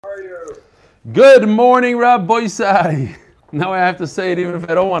are you? Good morning, Rab Boisai. Now I have to say it even if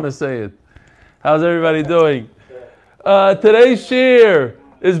I don't want to say it. How's everybody doing? Today's shir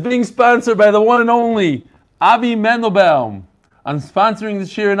is being sponsored by the one and only Avi Mendelbaum. I'm sponsoring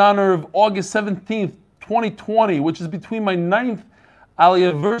this shir in honor of August 17th, 2020, which is between my 9th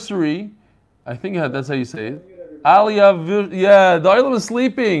anniversary. I think that's how you say it. Yeah, the Oilam is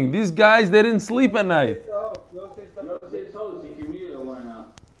sleeping. These guys, they didn't sleep at night.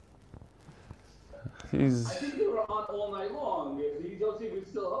 I think they were on all night long. Yossi was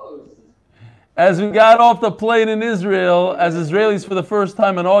still host. As we got off the plane in Israel, as Israelis for the first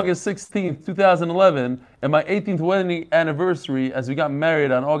time on August 16th, 2011, and my 18th wedding anniversary as we got married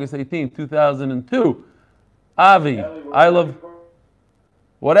on August 18th, 2002. Avi, I love...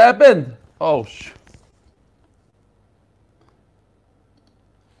 What happened? Oh,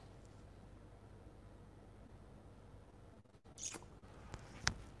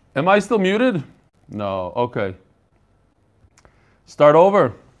 Am I still muted? No, okay. Start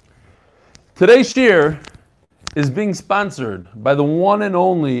over. Today's shir is being sponsored by the one and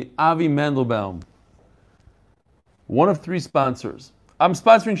only Avi Mendelbaum. One of three sponsors. I'm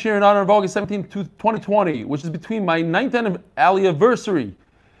sponsoring shir in honor of August 17, 2020, which is between my 9th anniversary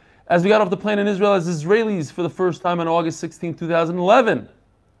as we got off the plane in Israel as Israelis for the first time on August 16, 2011.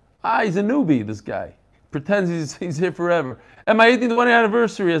 He's a newbie, this guy. Pretends he's here forever. And my 18th wedding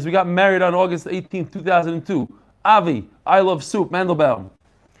anniversary as we got married on August 18, 2002. Avi, I love soup, Mendelbaum.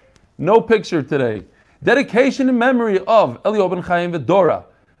 No picture today. Dedication in memory of Elio ben Chaim Vedora,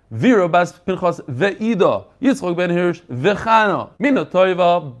 Vira bas Pinchas Veida, Yitzchok ben Hirsch Vechana, Mina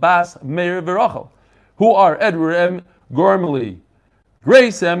Toiva bas Meir Verachel, who are Edward M. Gormley,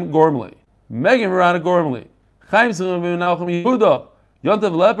 Grace M. Gormley, Megan Verana Gormley, Chaim Simon ben Nachum Yehuda,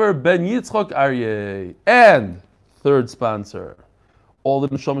 Yontav Leper ben Yitzchok Aryeh, and third sponsor. All the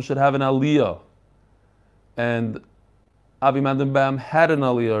Neshama should have an Aliyah. And Avi Mendelbaum had an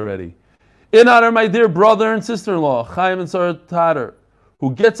Aliyah already. In honor of my dear brother and sister-in-law, Chaim and Sarah Tatter,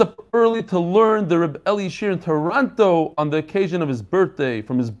 who gets up early to learn the Reb Eli Shir in Toronto on the occasion of his birthday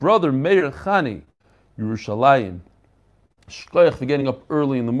from his brother Meir Chani, Yerushalayim. Shkoyach for getting up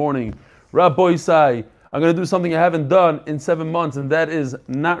early in the morning. Rabbi Isai, I'm going to do something I haven't done in 7 months, and that is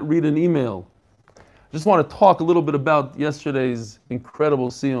not read an email. I just want to talk a little bit about yesterday's incredible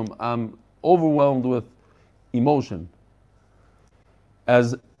siyum. I'm overwhelmed with emotion.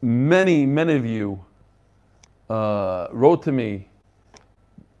 As many of you wrote to me,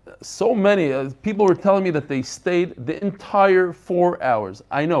 so many people were telling me that they stayed the entire 4 hours.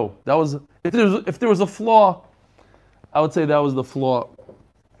 I know that was if there was a flaw, I would say that was the flaw.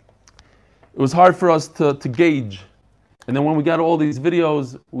 It was hard for us to gauge, and then when we got all these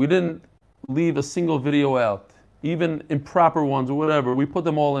videos, we didn't leave a single video out, even improper ones or whatever. We put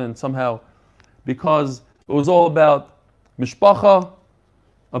them all in somehow, because it was all about mishpacha,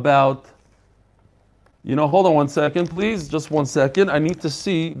 about, hold on 1 second, please, just 1 second. I need to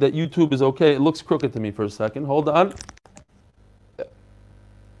see that YouTube is okay. It looks crooked to me for a second. Hold on.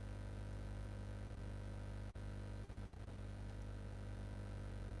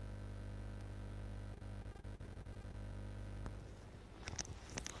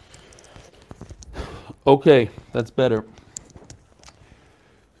 Okay, that's better.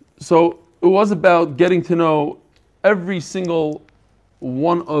 So it was about getting to know every single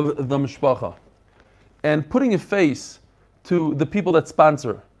one of the mishpacha and putting a face to the people that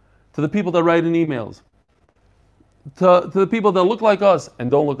sponsor, to the people that write in emails, to the people that look like us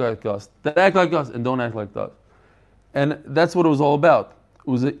and don't look like us, that act like us and don't act like us. And that's what it was all about. It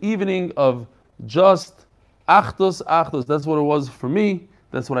was an evening of just achdus. That's what it was for me.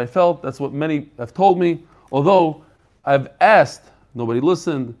 That's what I felt. That's what many have told me. Although I've asked, nobody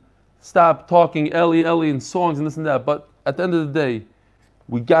listened. Stop talking Eli and songs and this and that. But at the end of the day,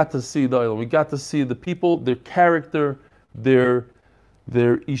 we got to see the Olam. We got to see the people, their character, their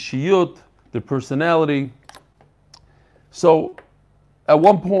ishiyut, their personality. So at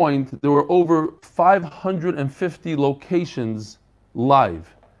one point, there were over 550 locations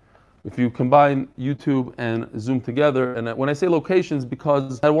live. If you combine YouTube and Zoom together, and when I say locations,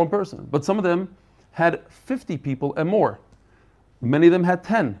 because I had one person, but some of them had 50 people and more. Many of them had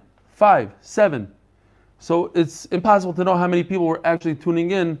 10, 5, 7. So it's impossible to know how many people were actually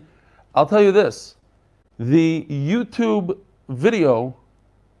tuning in. I'll tell you this, the YouTube video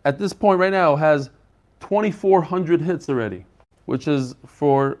at this point right now has 2,400 hits already, which is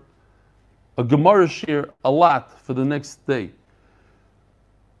for a Gemara shir a lot for the next day.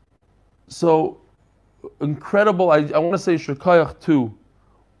 So incredible. I want to say shekayach to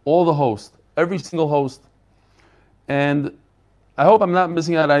all the hosts, every single host. And I hope I'm not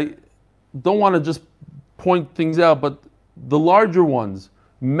missing out. I don't want to just point things out, but the larger ones,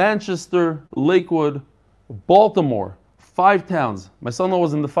 Manchester, Lakewood, Baltimore, 5 towns. My son-in-law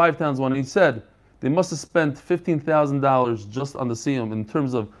was in the 5 towns one. He said they must have spent $15,000 just on the Siyum in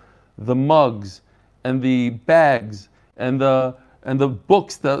terms of the mugs and the bags and the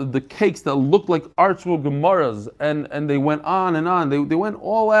books, the cakes that looked like Archwood Gemaras, and they went on and on. They went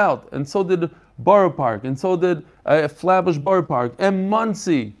all out, and so did Borough Park, and so did Flatbush Borough Park, and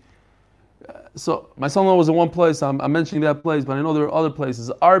Muncie. So my son-in-law was in one place. I'm mentioning that place, but I know there are other places.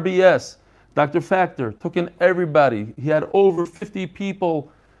 RBS, Dr. Factor, took in everybody. He had over 50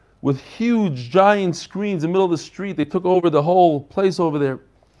 people with huge, giant screens in the middle of the street. They took over the whole place over there.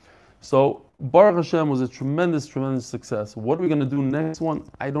 So Baruch Hashem was a tremendous, tremendous success. What are we going to do next one?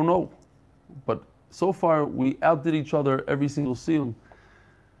 I don't know. But so far, we outdid each other every single Siyum.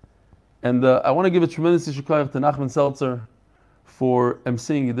 And I want to give a tremendous yishukayach to Nachman Seltzer for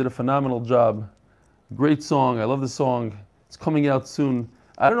emceeing. He did a phenomenal job. Great song. I love the song. It's coming out soon.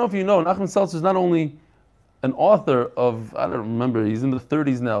 I don't know if you know, Nachman Seltzer is not only an author of, I don't remember, he's in the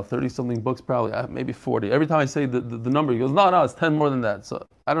 30s now, 30-something books probably, maybe 40. Every time I say the number, he goes, no, it's 10 more than that. So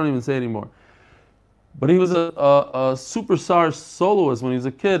I don't even say it anymore. But he was a superstar soloist when he was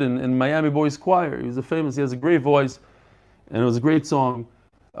a kid in Miami Boys Choir. He has a great voice, and it was a great song.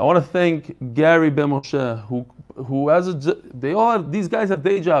 I want to thank Gary Ben Moshe, who these guys have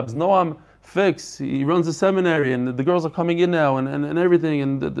day jobs. Noam Fix, he runs a seminary, and the girls are coming in now, and everything,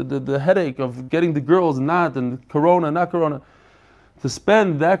 and the headache of getting the girls and Corona, not Corona, to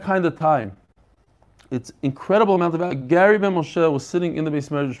spend that kind of time. It's incredible amount of time. Gary Ben Moshe was sitting in the Beis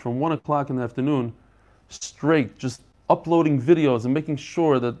Medrash from 1 o'clock in the afternoon, straight, just uploading videos and making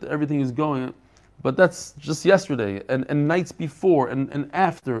sure that everything is going. But that's just yesterday, and nights before, and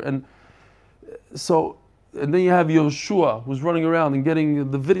after, and so, and then you have Yoshua, who's running around and getting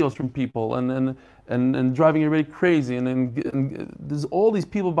the videos from people, and driving everybody crazy, and there's all these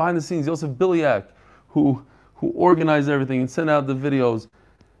people behind the scenes. Yosef Biliak, who organized everything and sent out the videos.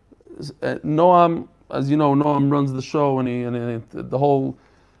 Noam, as you know, Noam runs the show, and the whole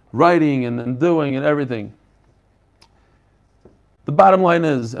writing and doing and everything. The bottom line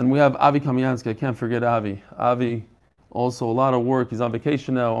is, and we have Avi Kamiansky, I can't forget Avi. Avi, also a lot of work. He's on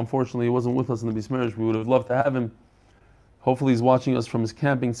vacation now. Unfortunately, he wasn't with us in the Beis Medrash. We would have loved to have him. Hopefully he's watching us from his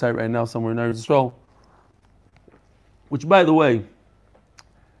camping site right now somewhere in Eretz Yisrael. Which, by the way,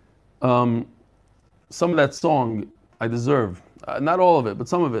 some of that song I deserve. Not all of it, but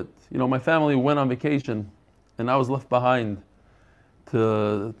some of it. You know, my family went on vacation, and I was left behind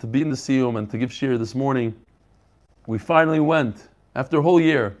to be in the Siyum and to give shir this morning. We finally went after a whole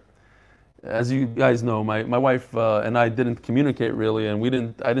year. As you guys know, my wife and I didn't communicate really,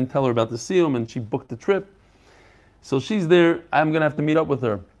 and I didn't tell her about the Siyum, and she booked the trip. So she's there. I'm gonna have to meet up with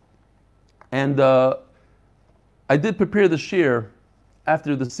her, and I did prepare the shir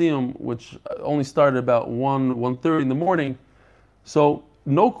after the Siyum, which only started about 1:30 in the morning. So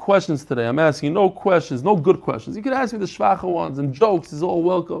no questions today. I'm asking no questions, no good questions. You can ask me the shvacha ones, and jokes is all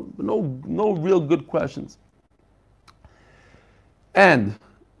welcome, but no real good questions. And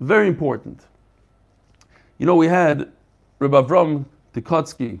very important, you know, we had Rabbi Avram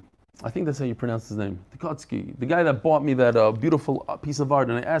Tikotsky. I think that's how you pronounce his name, Tikotsky, the guy that bought me that beautiful piece of art,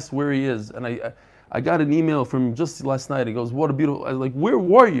 and I asked where he is, and I got an email from him just last night. He goes, what a beautiful, I was like, where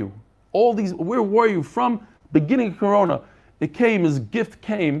were you? Where were you from beginning of Corona? It came, his gift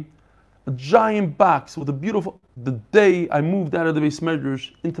came, a giant box with the day I moved out of the Beis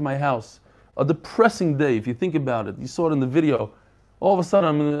Medrash into my house. A depressing day, if you think about it. You saw it in the video. All of a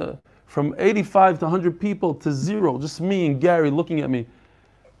sudden, I'm from 85 to 100 people to 0, just me and Gary looking at me.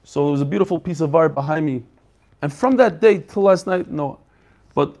 So there was a beautiful piece of art behind me. And from that day till last night, no.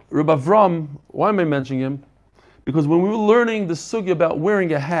 But Rabbi Avram, why am I mentioning him? Because when we were learning the sugya about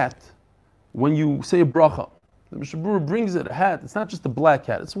wearing a hat, when you say a bracha, the Mishnah Berurah brings it, a hat. It's not just a black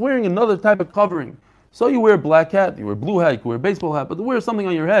hat. It's wearing another type of covering. So you wear a black hat, you wear a blue hat, you wear a baseball hat, but to wear something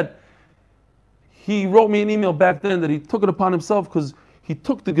on your head. He wrote me an email back then that he took it upon himself because he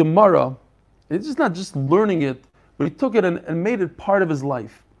took the Gemara. It's just not just learning it, but he took it and made it part of his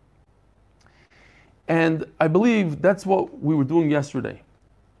life. And I believe that's what we were doing yesterday.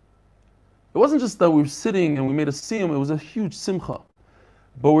 It wasn't just that we were sitting and we made a siyum, it was a huge simcha.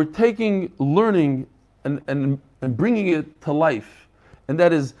 But we're taking learning and bringing it to life. And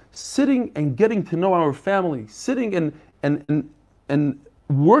that is sitting and getting to know our family, sitting and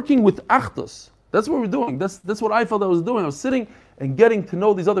working with achdus. That's what we're doing. That's what I felt I was doing. I was sitting and getting to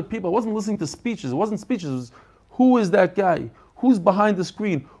know these other people. I wasn't listening to speeches. It wasn't speeches. It was, who is that guy? Who's behind the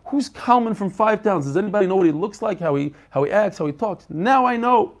screen? Who's Kalman from Five Towns? Does anybody know what he looks like, how he acts, how he talks? Now I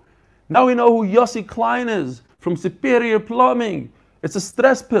know. Now we know who Yossi Klein is from Superior Plumbing. It's a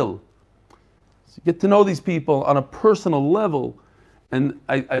stress pill. So you get to know these people on a personal level, and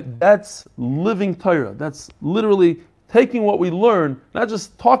that's living Torah. That's literally taking what we learn, not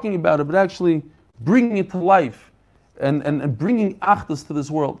just talking about it, but actually bringing it to life and bringing achdus to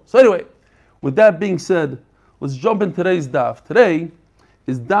this world. So anyway, with that being said, let's jump in today's daf. Today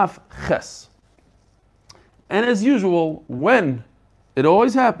is daf ches. And as usual, when it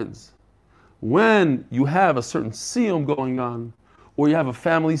always happens, when you have a certain siyum going on, or you have a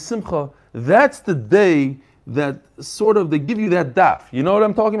family simcha, that's the day that sort of they give you that daf. You know what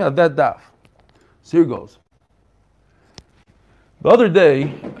I'm talking about? That daf. So here goes. The other day,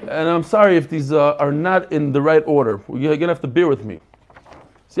 and I'm sorry if these are not in the right order. You're going to have to bear with me.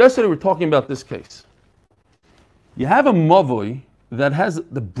 So yesterday we were talking about this case. You have a mavoi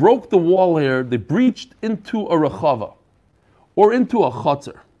that broke the wall here, they breached into a rechava, or into a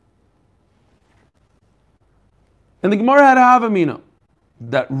chotzer. And the Gemara had a havamina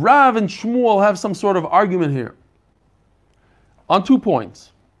that Rav and Shmuel have some sort of argument here on 2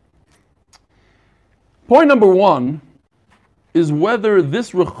 points. Point number one is whether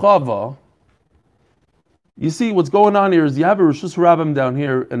this rechava, you see what's going on here is you have a Rishus Rabbim down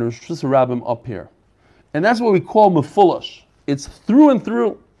here and a Rishus Rabbim up here. And that's what we call mefulash. It's through and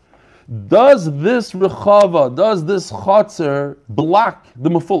through. Does this rechava, does this chotzer block the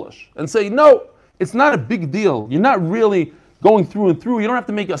mefulash? And say, no, it's not a big deal. You're not really going through and through. You don't have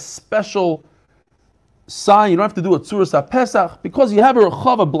to make a special sign. You don't have to do a tzuras ha-pesach because you have a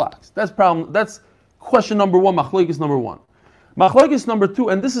rechava blocks. That's problem. That's question number one, machlokes number one. Machlokes number two,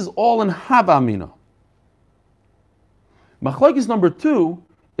 and this is all in havamina. Machlokes number two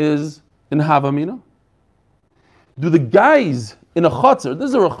is in havamina. Do the guys in a chotzer, this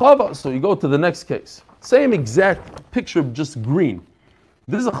is a rechava, so you go to the next case. Same exact picture, just green.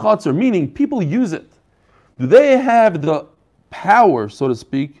 This is a chotzer, meaning people use it. Do they have the power, so to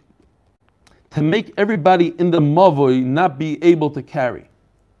speak, to make everybody in the mavoi not be able to carry?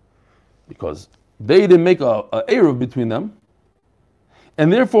 Because they didn't make a eruv between them,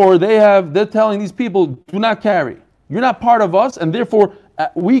 and therefore they're telling these people, do not carry. You're not part of us, and therefore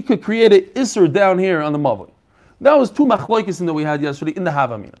we could create an isser down here on the mavoi. That was two machlokes that we had yesterday in the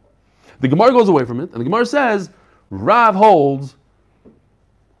havamina. The Gemara goes away from it, and the Gemara says, Rav holds,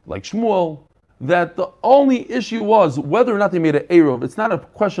 like Shmuel, that the only issue was whether or not they made an eruv. It's not a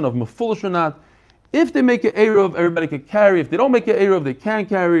question of mefulash or not. If they make an eruv, everybody can carry. If they don't make an eruv, they can't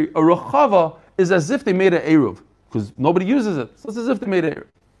carry. A rechava is as if they made an eruv, because nobody uses it. So it's as if they made an eruv.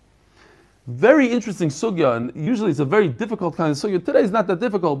 Very interesting sugya, and usually it's a very difficult kind of sugya. Today is not that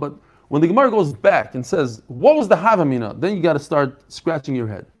difficult, but when the Gemara goes back and says, what was the havamina? Then you got to start scratching your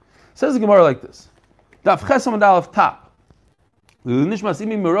head. Says the Gemara like this. Daf chesam and alef tap. L'nishmas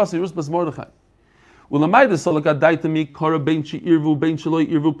imi merasi rusbas Mordechai. U'lamayda solaka daitami kara bein she'irvu bein sheloi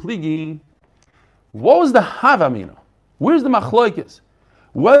irvu pligi. What was the havamina? Where's the machlokes?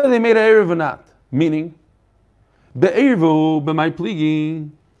 Whether they made an eruv or not. Meaning, be'irvu b'may pligi.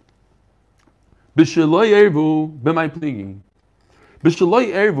 B'sheloi irvu b'may pligi.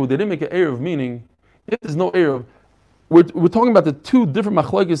 B'sheloi eruv, they didn't make an eruv, meaning if there's no eruv, we're talking about the two different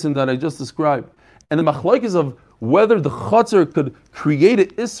machlokes that I just described, and the machlokes of whether the chotzer could create an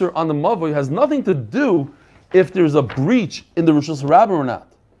isser on the mavoi has nothing to do if there's a breach in the Rishus Rabbim or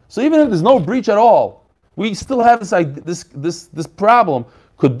not. So even if there's no breach at all, we still have this problem.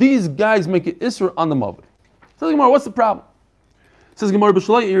 Could these guys make an isser on the mavoi? So Gemara, what's the problem? It says Gemara,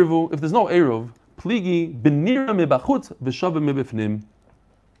 b'sheloi eruv, if there's no eruv, pligi benira mebachutz v'shava mebifnim.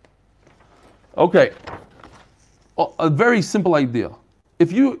 Okay, a very simple idea.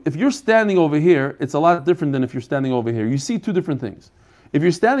 If you're standing over here, it's a lot different than if you're standing over here. You see two different things. If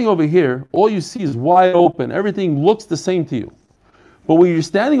you're standing over here, all you see is wide open. Everything looks the same to you. But when you're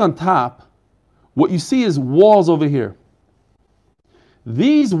standing on top, what you see is walls over here.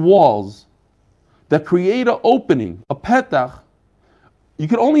 These walls that create an opening, a petach, you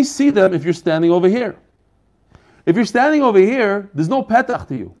can only see them if you're standing over here. If you're standing over here, there's no petach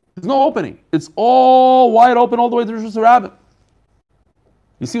to you. There's no opening. It's all wide open all the way to Rishus Rabbim.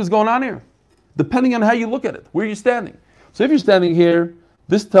 You see what's going on here? Depending on how you look at it, where you're standing. So if you're standing here,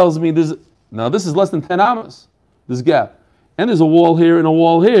 this tells me this is less than 10 amas, this gap. And there's a wall here and a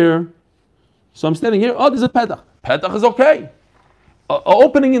wall here. So I'm standing here, there's a petach. Petach is okay.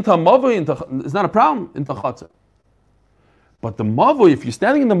 Opening into a mavoi is not a problem into chotzer. But the mavoi, if you're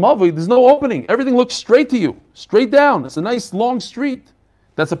standing in the mavoi, there's no opening. Everything looks straight to you, straight down. It's a nice long street.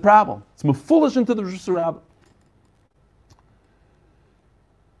 That's a problem. It's mefulash into the Rishus Rabbim.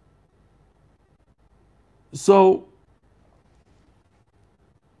 So,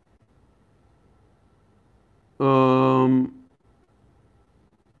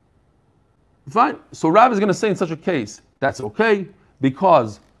 fine. So Rav is going to say in such a case, that's okay,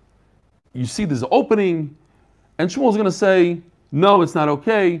 because you see there's an opening, and Shmuel is going to say, no, it's not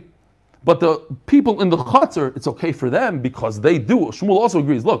okay. But the people in the chutzner, it's okay for them because they do. Shmuel also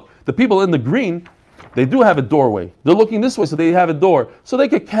agrees. Look, the people in the green, they do have a doorway. They're looking this way, so they have a door. So they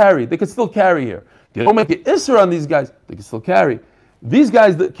could carry. They could still carry here. They don't make it isser on these guys. They can still carry. These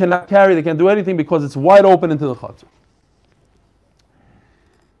guys that cannot carry, they can't do anything because it's wide open into the chutzner.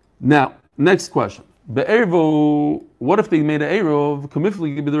 Now, next question. Be'erevu, what if they made an eruv?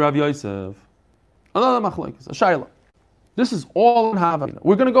 Kamifli give the Rav Yosef. Another machlokes, a shayla. This is all in Havamina.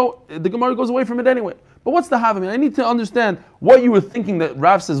 We're going to go, the Gemara goes away from it anyway. But what's the Havamina? I need to understand what you were thinking that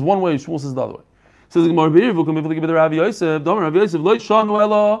Rav says one way, Shmuel says the other way. Says the Gemara, Be'erevu, Kamifli give the Rav Yosef. Domer Rav Yosef, lo yishanu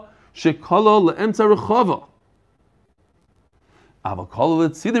ela shekala le'emtza rechava. Avakala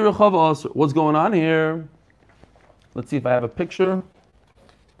le'tzidi rechava. What's going on here? Let's see if I have a picture.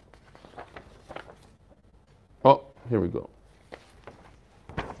 Oh, here we go.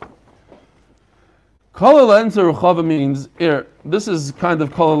 Kala le'emtza rechava means, here, this is kind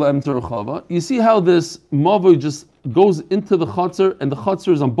of kala le'emtza rechava. You see how this mavoi just goes into the chutzner, and the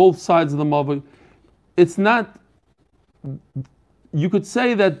chutzner is on both sides of the mavoi. It's not, you could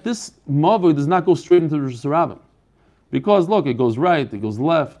say that this mavoi does not go straight into the Rosh Hashanah. Because look, it goes right, it goes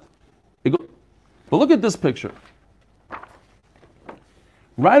left. But look at this picture.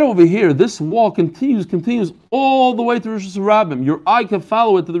 Right over here, this wall continues all the way to Rosh Hashanah. Your eye can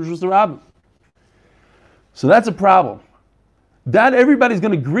follow it to the Rosh Hashanah. So that's a problem. That everybody's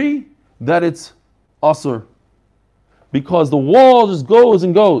going to agree that it's asur. Because the wall just goes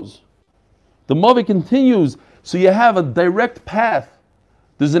and goes. The mavoi continues, so you have a direct path.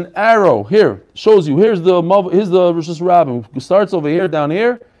 There's an arrow here, shows you, here's the Rosh Hashanah. It starts over here, down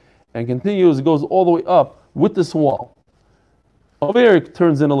here, and continues, it goes all the way up with this wall. Over here it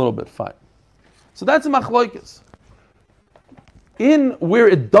turns in a little bit, fine. So that's a machlokes. In where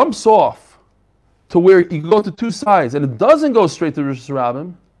it dumps off to where you go to two sides, and it doesn't go straight to Rosh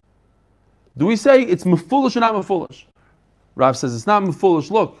Hashanah, do we say it's mefulish or not mefulish? Rav says it's not mefulish.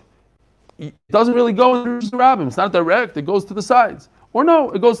 Look, it doesn't really go into Rosh Hashanah. It's not direct, it goes to the sides. Or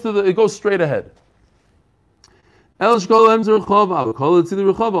no, it goes straight ahead. When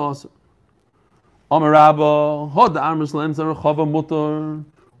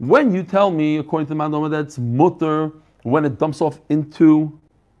you tell me, according to the Mandoma, that's mutter when it dumps off into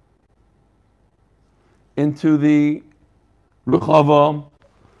the rechava.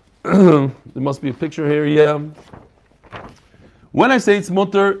 There must be a picture here, yeah. When I say it's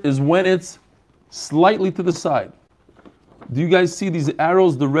mutter is when it's slightly to the side. Do you guys see these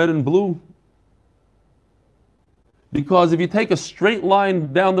arrows, the red and blue? Because if you take a straight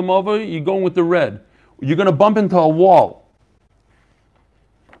line down the mavoi, you're going with the red. You're going to bump into a wall.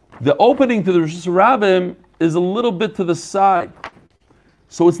 The opening to the Rosh Hashanah is a little bit to the side.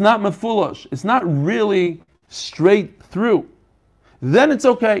 So it's not mefulash. It's not really straight through. Then it's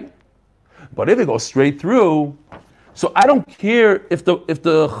okay. But if it goes straight through, so I don't care if the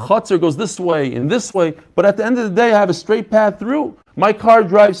chutzner goes this way and this way, but at the end of the day, I have a straight path through. My car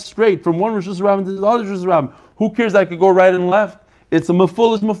drives straight from one Rosh Hashanah to the other Rosh Hashanah. Who cares? I could go right and left. It's a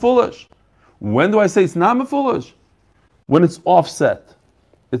mefulish. When do I say it's not mefulish? When it's offset.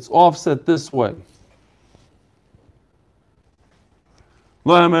 It's offset this way.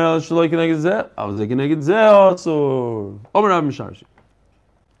 I was thinking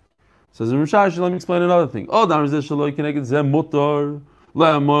says in Rishashi, let me explain another thing. So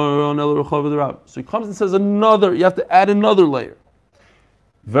he comes and says another, you have to add another layer.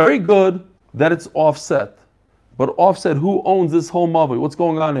 Very good that it's offset. But offset, who owns this whole mavoi? What's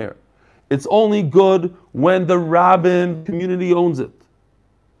going on here? It's only good when the rabbin community owns it.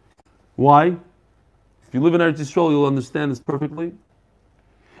 Why? If you live in Eretz Yisrael, you'll understand this perfectly.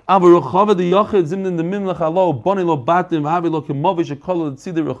 If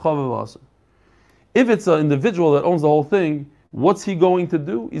it's an individual that owns the whole thing, what's he going to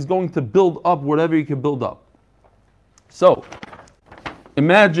do? He's going to build up whatever he can build up. So,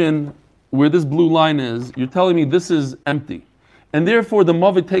 imagine where this blue line is. You're telling me this is empty. And therefore the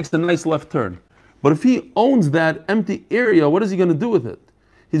mavoi takes a nice left turn. But if he owns that empty area, what is he going to do with it?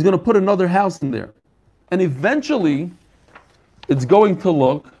 He's going to put another house in there. And eventually, it's going to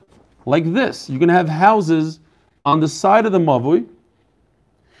look like this. You're going to have houses on the side of the mavoi,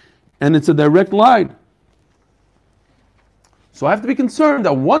 and it's a direct line. So I have to be concerned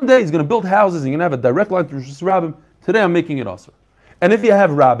that one day he's going to build houses and you're going to have a direct line to Rosh Hashanah. Today I'm making it asur. And if you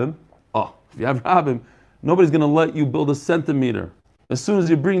have rabbim, Nobody's going to let you build a centimeter. As soon as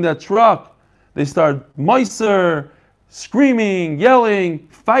you bring that truck, they start meiser, screaming, yelling,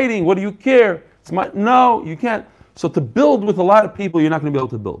 fighting. What do you care? No, you can't. So to build with a lot of people, you're not going to be able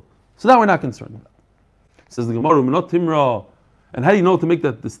to build. So now we're not concerned about it. Says the Gemara, Minot Timra. And how do you know to make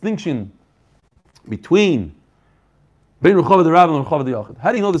that distinction between Bein Rechav the Rav and Rechav the Yachid?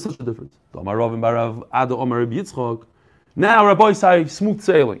 How do you know there's such a difference? Now Rabbi say smooth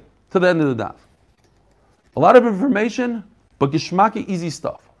sailing to the end of the daf. A lot of information, but geshmaki easy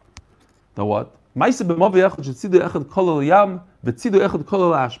stuff. Now what?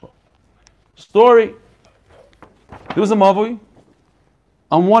 Story. There was a mavui.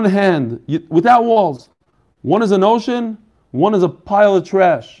 On one hand, without walls. One is an ocean, one is a pile of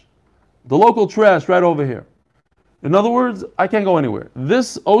trash. The local trash right over here. In other words, I can't go anywhere.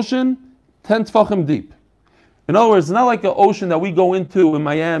 This ocean, 10 tfachim deep. In other words, it's not like an ocean that we go into in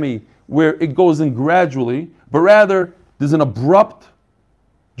Miami where it goes in gradually, but rather there's an abrupt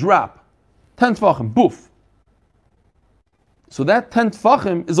drop. 10 tfachim, boof. So that 10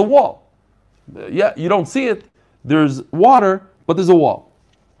 tfachim is a wall. Yeah, you don't see it. There's water, but there's a wall.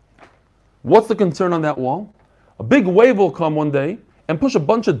 What's the concern on that wall? A big wave will come one day and push a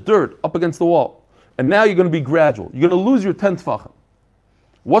bunch of dirt up against the wall. And now you're going to be gradual. You're going to lose your 10 tfachim.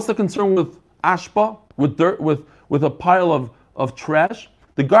 What's the concern with ashpa, with dirt, with a pile of trash?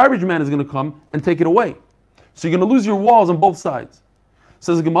 The garbage man is going to come and take it away. So you're going to lose your walls on both sides.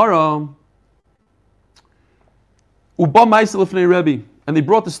 Says the Gemara, Uba Ma'aseh Lifnei Rebbe, and they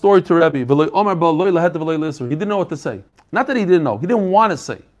brought the story to Rebbe. He didn't know what to say. Not that he didn't know, he didn't want to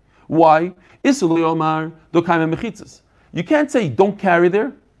say. Why? You can't say don't carry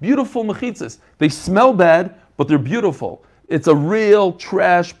there. Beautiful mechitzas. They smell bad, but they're beautiful. It's a real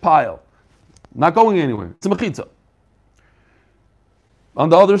trash pile. Not going anywhere. It's a mechitza. On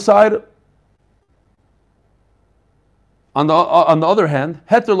the other side, on the other hand,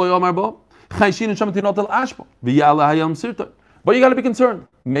 but you got to be concerned.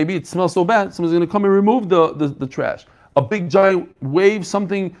 Maybe it smells so bad, someone's going to come and remove the trash. A big giant wave, some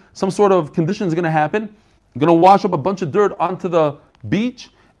sort of condition is going to happen. You're going to wash up a bunch of dirt onto the beach,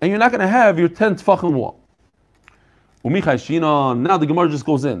 and you're not going to have your 10 tfachim wall. Now the Gemara just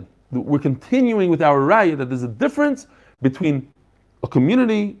goes in. We're continuing with our raya that there's a difference between a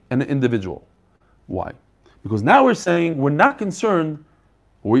community and an individual. Why? Because now we're saying we are concerned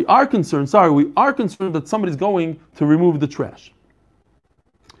that somebody's going to remove the trash.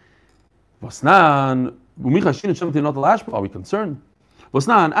 Are we concerned?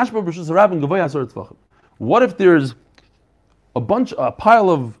 What if there's a pile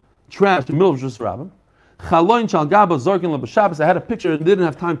of trash in the middle of Rishus Rabbim? I had a picture and didn't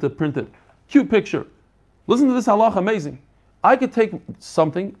have time to print it. Cute picture. Listen to this halach, amazing. I could take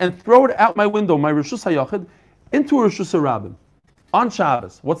something and throw it out my window, my Rishus HaYachid, into a Rishus Rabbim on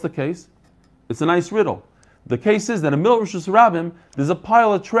Shabbos. What's the case? It's a nice riddle. The case is that in the middle of Rishus Rabbim, there's a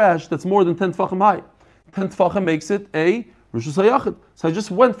pile of trash that's more than 10 tfachim high. 10 tfachim makes it a Rishus HaYachid. So I just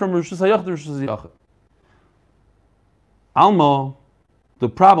went from Rishus HaYachid to Rishus HaYachid. Alma, the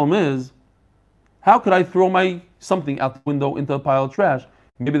problem is, how could I throw something out the window into a pile of trash?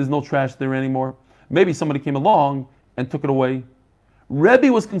 Maybe there's no trash there anymore. Maybe somebody came along and took it away. Rebbe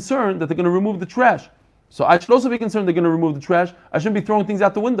was concerned that they're going to remove the trash. So I should also be concerned they're going to remove the trash. I shouldn't be throwing things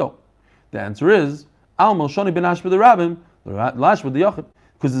out the window. The answer is, Alma Shani ben Ashba the Rabbim, Lashba the Yachid.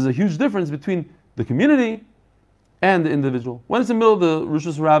 Because there's a huge difference between the community and the individual. When it's in the middle of the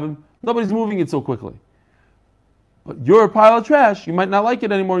Rishus Rabbim, nobody's moving it so quickly. But you're a pile of trash, you might not like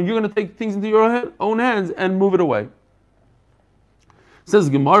it anymore, and you're going to take things into your own hands and move it away. Says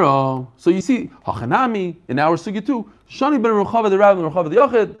Gemara, so you see, Hachanami, in our Sugya too, Shani ben Rechav the Rabbim and Rechav the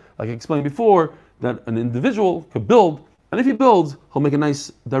Yachid, like I explained before, that an individual could build, and if he builds, he'll make a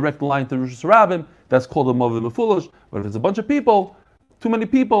nice direct line to Rishus Rabbim. That's called a Mavim Mefulish. But if it's a bunch of people, too many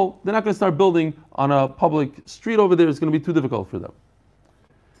people, they're not going to start building on a public street over there. It's going to be too difficult for them.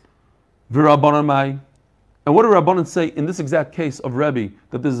 V'Rabbanan Mai. And what do Rabbanan say in this exact case of Rebbe,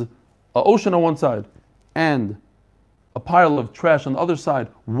 that there's an ocean on one side and a pile of trash on the other side?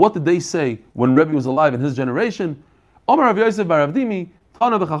 What did they say when Rebbe was alive in his generation? Omar Rav Yosef bar Rav Dimi,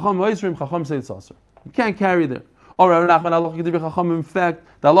 Tana v'chacham v'yisrim chacham say it's aser. You can't carry there. Or Rav Nachman halacha kedei v'chacham. In fact,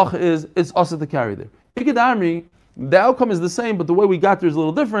 the halacha is it's aser to carry there. Iked Amri, the outcome is the same, but the way we got there is a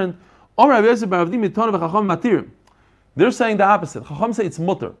little different. Omar Rav Yosef bar Rav Dimi, Tana v'chacham matirim. They're saying the opposite. Chacham say it's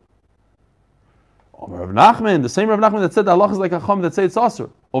mutter. Rav Nachman, the same Rav Nachman that said that Allah is like Chacham that say it's Asr.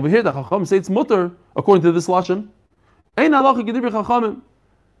 Over here, the Chacham say it's Mutter, according to this Lashon. Ein Allah Gedibri Chachamim.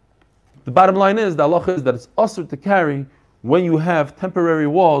 The bottom line is, the Allah is that it's Asr to carry when you have temporary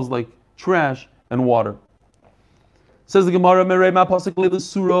walls like trash and water. Says the Gemara, Merei ma pasuk le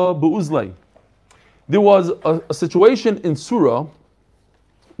Surah be'uzlei. There was a situation in Surah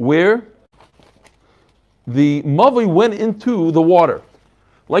where the mavoi went into the water.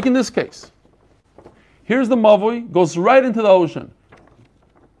 Like in this case. Here's the mavoi, goes right into the ocean.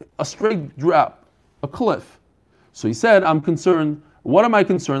 A straight drop, a cliff. So he said, I'm concerned. What am I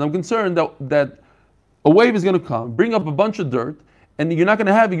concerned? I'm concerned that a wave is going to come, bring up a bunch of dirt, and you're not going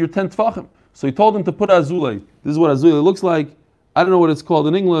to have your 10 tefachim. So he told him to put azulei. This is what azulei looks like. I don't know what it's called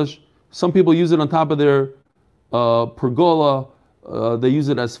in English. Some people use it on top of their pergola. They use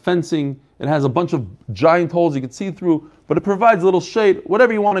it as fencing. It has a bunch of giant holes you can see through, but it provides a little shade,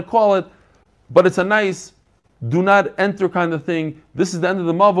 whatever you want to call it. But it's a nice, do not enter kind of thing. This is the end of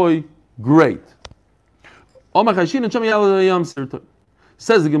the mavoi. Great.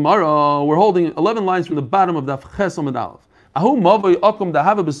 Says the Gemara, we're holding 11 lines from the bottom of Daf Ches Amud Aleph. Ahu mavoi akum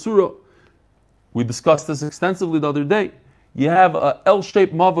dahava besura. We discussed this extensively the other day. You have a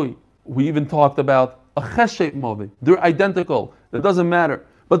L-shaped mavoi. We even talked about a Ches-shaped mavoi. They're identical. It doesn't matter.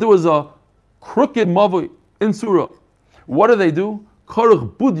 But there was a crooked mavoi in surah. What do?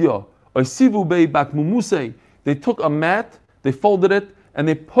 Karuch budya or sivu bei bak mumusei. They took a mat, they folded it, and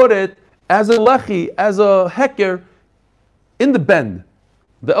they put it as a lechi, as a heker, in the bend.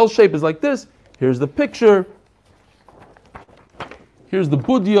 The L shape is like this. Here's the picture. Here's the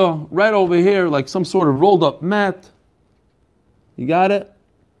budya right over here, like some sort of rolled up mat. You got it?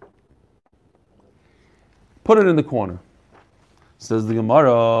 Put it in the corner. Says the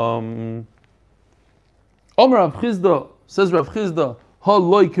Gemara. Omer Rav Chizda, says Rav Chizda, ha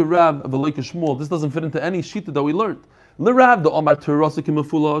loy kirav v'loy kishmul. This doesn't fit into any shita that we learned. L'rav the Omar terasa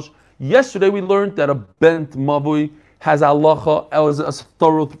kimafulash. Yesterday we learned that a bent mavui has halacha, as a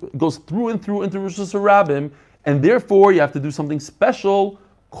thorough, goes through and through into Rosh Hashanah, and therefore you have to do something special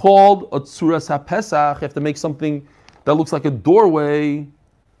called a tzuras haPesach. You have to make something that looks like a doorway.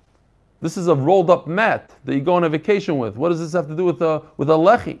 This is a rolled up mat that you go on a vacation with. What does this have to do with a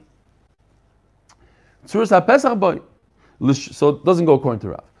lechi? Tzuras haPesach boy. So it doesn't go according to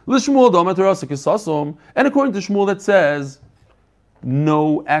Rav. L'shmuel da'amar terasa kisasum, and according to Shmuel that says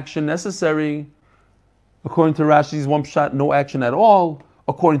no action necessary. According to Rashi's one pshat, no action at all.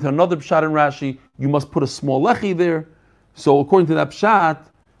 According to another pshat in Rashi, you must put a small lechi there. So according to that pshat,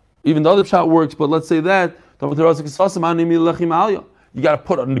 even the other pshat works, but let's say that, you got to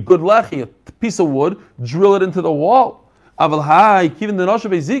put a good lechi, a piece of wood, drill it into the wall. You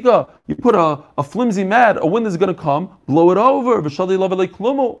put a flimsy mat, a wind is going to come, blow it over.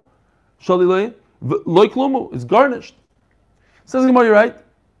 It's garnished. Says Gemara, you're right.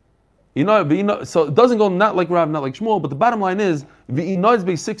 So it doesn't go not like Rav, not like Shmuel, but the bottom line is,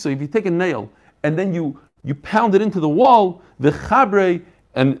 so if you take a nail and then you pound it into the wall, the chabre,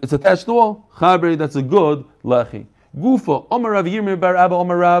 and it's attached to the wall, chabre, that's a good lechi. Gufa, Omar Rav Yirmiyah bar Abba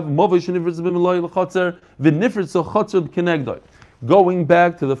Omar Rav, Movei shenifritz b'meloi l'chotzer, v'nifritz l'chotzer b'kenegdoi. Going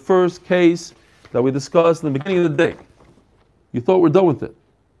back to the first case that we discussed in the beginning of the day. You thought we're done with it.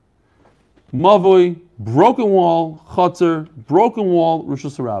 Mavoi, broken wall, chotzer, broken wall, Rosh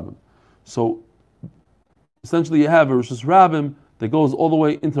Hashanah. So essentially you have a Rosh Hashanah that goes all the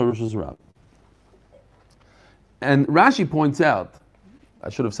way into Rosh Hashanah. And Rashi points out, I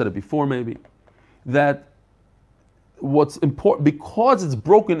should have said it before maybe, that what's important, because it's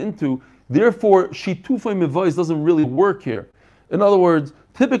broken into, therefore shitufay mevais doesn't really work here. In other words,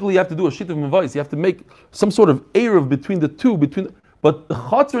 typically you have to do a shituf mevais. You have to make some sort of eruv between the two, but the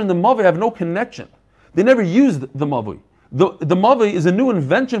chatzar and the mavoi have no connection. They never used the mavoi. The mavoi is a new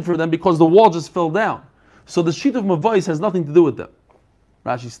invention for them because the wall just fell down. So the shituf mevais has nothing to do with them.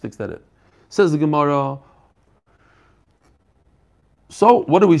 Rashi sticks that in. Says the Gemara. So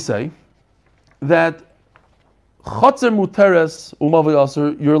what do we say? That Chatzar muteres umavoi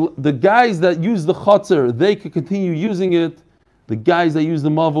aser. The guys that use the chatzar, they could continue using it. The guys that use the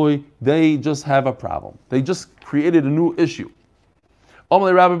mavoi, they just have a problem. They just created a new issue.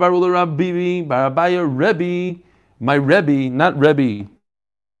 Omalei Rabbi Barula Rabbi Barabaya Rebbe, my Rebbe, not Rebbe.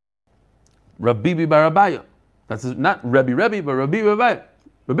 Rabbi Barabaya. That's not Rebbe, but Rabbi Barabaya.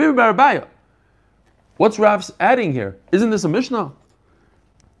 Rabbi Barabaya. What's Rav's adding here? Isn't this a Mishnah?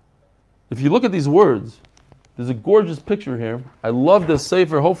 If you look at these words, there's a gorgeous picture here. I love this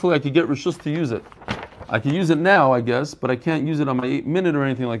sefer. Hopefully I could get Rishus to use it. I can use it now, I guess, but I can't use it on my 8-minute or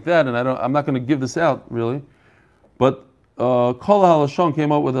anything like that, and I'm not going to give this out, really. But Kol HaLashon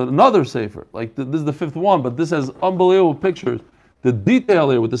came up with another sefer. Like this is the 5th one, but this has unbelievable pictures. The detail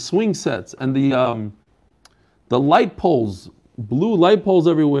here with the swing sets and the light poles, blue light poles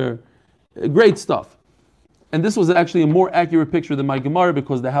everywhere. Great stuff. And this was actually a more accurate picture than my Gemara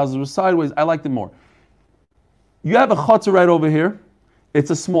because the houses were sideways. I liked it more. you have a chutzner right over here. It's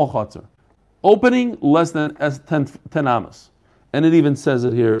a small chutzner. Opening less than 10 amas. And it even says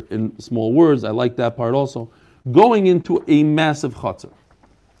it here in small words. I like that part also. Going into a massive chutzner.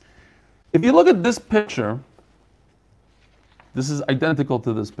 If you look at this picture, this is identical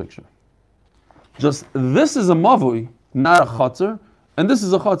to this picture. Just this is a mavui, not a chutzner, and this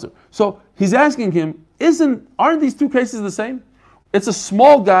is a chutzner. So he's asking him, aren't these two cases the same? It's a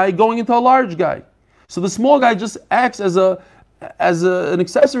small guy going into a large guy. So the small guy just acts as an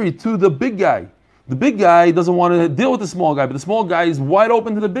accessory to the big guy. The big guy doesn't want to deal with the small guy, but the small guy is wide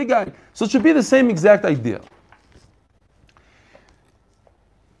open to the big guy. So it should be the same exact idea.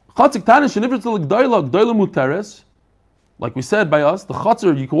 Like we said by us, the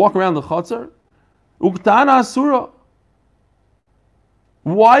chutzner, you can walk around the chutzner.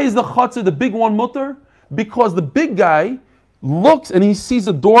 Why is the chutzner, the big one, mutter? Because the big guy looks and he sees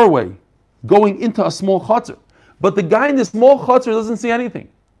a doorway going into a small chutzner. But the guy in the small chutzner doesn't see anything.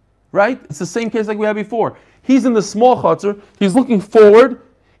 Right? It's the same case like we had before. He's in the small chutzner, he's looking forward,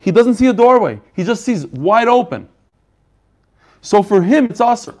 he doesn't see a doorway. He just sees wide open. So for him, it's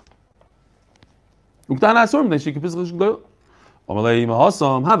aser. Okay?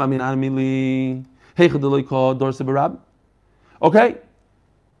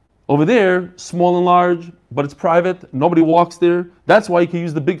 Over there, small and large, but it's private, nobody walks there. That's why you can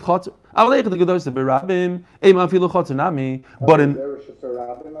use the big chutzner. But in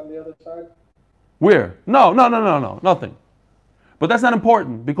on the other side? Where? No, nothing. But that's not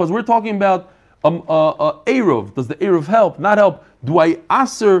important because we're talking about Eruv. Does the Eruv help? Not help. Do I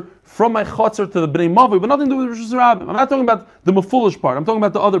aser from my chutzner to the Bnei Mavi? But nothing to do with Rosh Hashanah. I'm not talking about the Mefulish part. I'm talking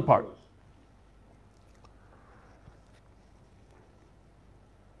about the other part.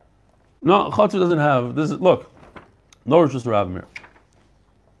 No, chutzner doesn't have. Look, no Rosh Hashanah here.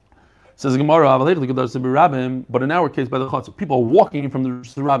 Says Gemara, but in our case, by the chutzner, people are walking from the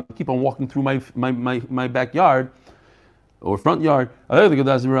Rosh Hashanah, keep on walking through my backyard or front yard.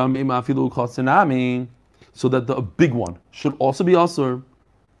 So that the big one should also be asur.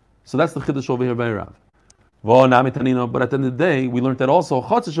 So that's the chiddush over here by Rav. But at the end of the day, we learned that also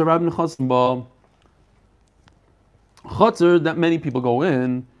chutzner that many people go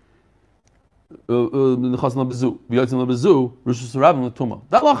in. That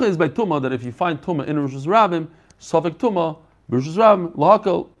lacha is by Tumah that if you find Tumah in Rosh Hashanah, Safek Tumah, Rosh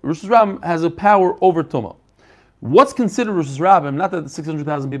Hashanah has a power over Tumah. What's considered Rosh Hashanah? Not that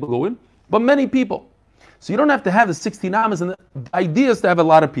 600,000 people go in, but many people. So you don't have to have the 16 amas, and the idea is to have a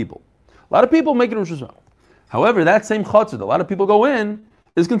lot of people. A lot of people make it Rosh Hashanah. However, that same chutzner that a lot of people go in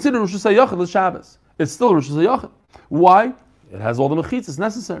is considered Rosh Hashanah l'Shabbos. It's still Rosh Hashanah. Why? It has all the mechitzas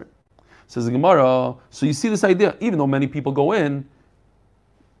necessary. Says the Gemara, so you see this idea, even though many people go in,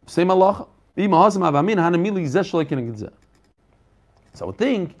 same halacha. So I would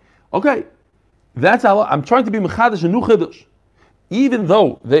think, okay, that's how I'm trying to be mechadash and nu chiddush. Even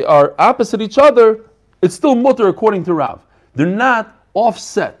though they are opposite each other, it's still mutter according to Rav. They're not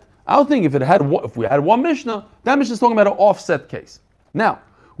offset. I would think if we had one Mishnah, that Mishnah is talking about an offset case. Now,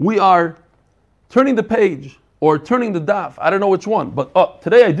 we are turning the page or turning the daf. I don't know which one, but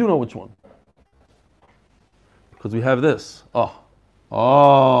today I do know which one. Because we have this. Oh,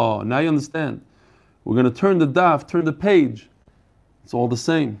 now you understand. We're going to turn the daf, turn the page. It's all the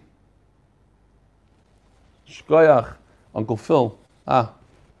same. Shkoyach, Uncle Phil. I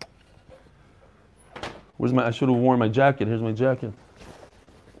should have worn my jacket. Here's my jacket.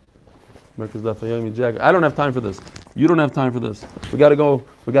 Jacket. I don't have time for this. You don't have time for this. We gotta go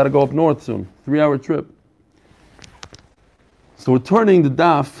up north soon. 3-hour trip. So we're turning the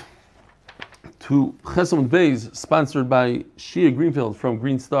daf to Chesed Beis, sponsored by Shia Greenfield from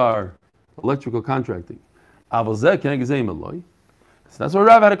Green Star Electrical Contracting. So that's why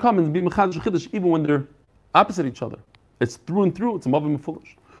Rav had to come and be mechadash chiddush even when they're opposite each other. It's through and through. It's a mavim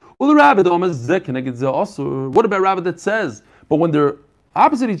foolish. What about Rav that says, but when they're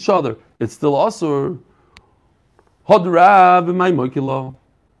opposite each other, it's still asur?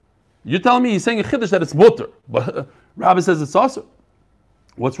 You're telling me he's saying a chiddush that it's mutter, but Rav says it's asur.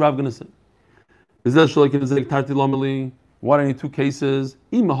 What's Rav going to say? Is that like in Zek Tarti Lomeli? What are any two cases?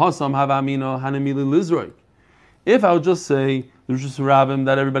 If I would just say there's just Rabbim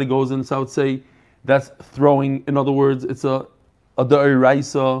that everybody goes in, so I would say that's throwing. In other words, it's a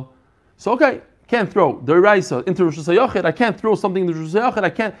Da'iraisa. So okay, can't throw Da'iraisa into Rosh Hashanah. I can't throw something into Rosh Hashanah.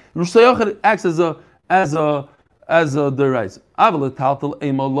 I can't. Rosh Hashanah acts as a Da'iraisa.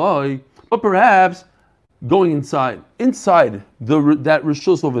 But perhaps going inside that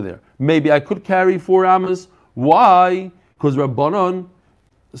Rishus over there. Maybe I could carry 4 amas. Why? Because Rabbanon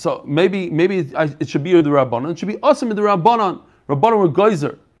So maybe it should be the Rabbanon. It should be awesome in the Rabbanon. Rabbanon were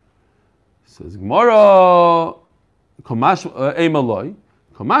geyser. Says Gemara, Kamash Eimaloi,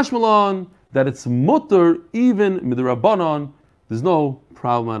 Kamash Malon, that it's mutter even midrabanon. There's no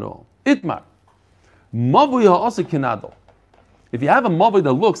problem at all. Itmar, mavui ha'asa kinado. If you have a mavui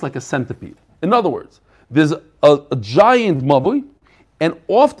that looks like a centipede, in other words, there's a giant mavui, and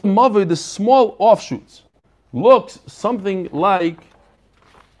off the mavui, the small offshoots looks something like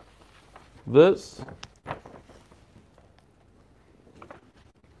this.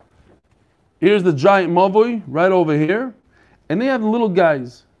 Here's the giant mavui right over here, and they have little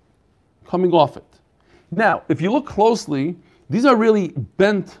guys coming off it. Now, if you look closely, these are really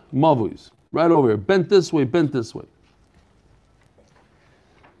bent mavuis, right over here, bent this way, bent this way.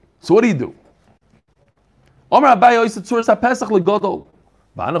 So what do you do? So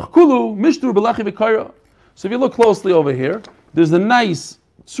if you look closely over here, there's a nice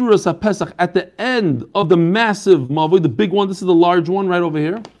tzuras HaPesach at the end of the massive mavui, the big one. This is the large one right over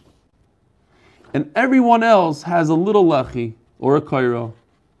here. And everyone else has a little lechi or a kaira,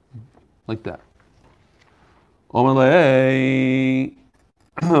 like that.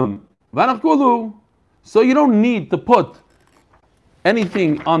 So you don't need to put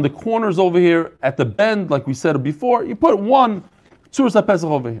anything on the corners over here at the bend, like we said before. You put one tzuras HaPesach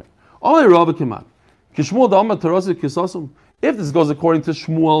over here. If this goes according to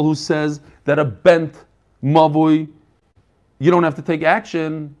Shmuel, who says that a bent mavui, you don't have to take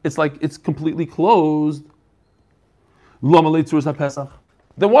action. It's like it's completely closed. Then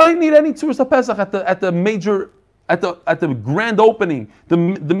why do you need any tzuras HaPesach at the major, at the grand opening, the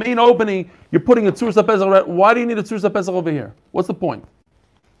main opening? You're putting a tzuras HaPesach. Why do you need a tzuras HaPesach over here? What's the point?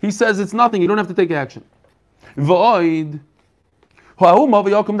 He says it's nothing. You don't have to take action.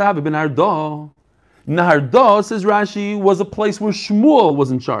 Naharda, says Rashi, was a place where Shmuel was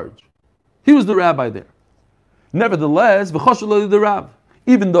in charge. He was the rabbi there. Nevertheless, the Rav,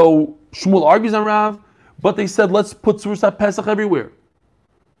 even though Shmuel argues on Rav, but they said let's put tzuras HaPesach everywhere.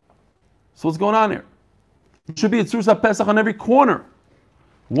 So what's going on here? It should be a tzuras HaPesach on every corner.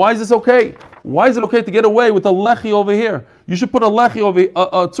 Why is this okay? Why is it okay to get away with a lechi over here? You should put a lechi over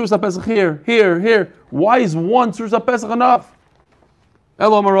a tzuras HaPesach here. Why is one tzuras HaPesach enough? So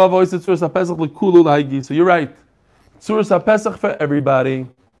you're right. Tzuras HaPesach for everybody.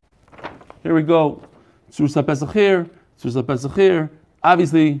 Here we go. Tzuras HaPesach here, tzuras HaPesach here.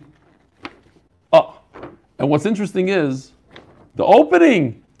 Obviously, and what's interesting is the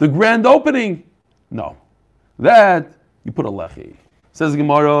opening, the grand opening. No, that you put a lechi. Says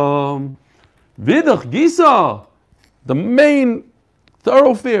Gemara, Vidach Gisa, the main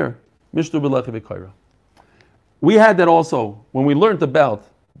thoroughfare, Mishtu b'lechi v'kaira. We had that also when we learned about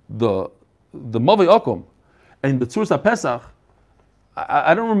the Mavei Akum and the tzuras HaPesach.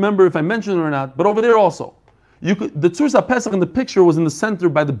 I don't remember if I mentioned it or not, but over there also, the tzuras HaPesach in the picture was in the center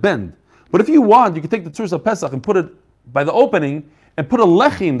by the bend. But if you want, you can take the tzuras HaPesach and put it by the opening and put a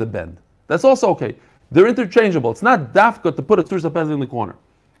lechi in the bend. That's also okay. They're interchangeable. It's not dafka to put a tzuras HaPesach in the corner.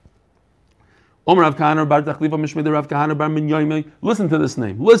 Listen to this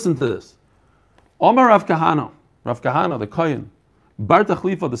name. Listen to this. Omer Rav Kahana, the Kohen, Bar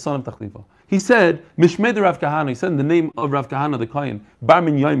Tachlifa, the son of Tachlifa. He said, Mishmei de Rav Kahana, he said in the name of Rav Kahana, the Kohen, Bar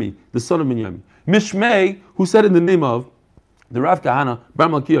Minyomi, the son of Minyomi. Mishmei, who said in the name of the Rav Kahana, Bar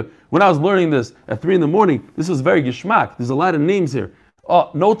Malkiah. When I was learning this at 3 a.m, this was very gishmak. There's a lot of names here.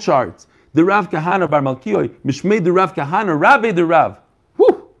 No charts. The Rav Kahana, Bar Malkiah, Mishmei de Rav Kahana, Rabbi de Rav.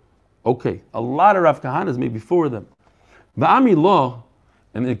 Whew! Okay, a lot of Rav Kahanas maybe 4 of them. Va'ami lo,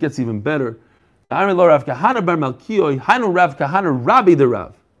 and it gets even better. Va'ami lo Rav Kahana, Bar Malkiah, Hainu Rav Kahana, Rabbi de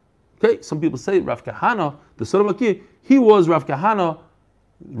Rav. Okay, some people say Rav Kahana, the son of Malkiah, he was Rav Kahana,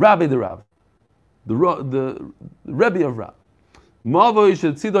 Rabbi the Rav, the Rebbe of Rav.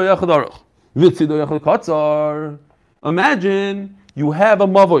 Imagine you have a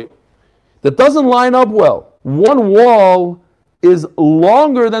mavoi that doesn't line up well. One wall is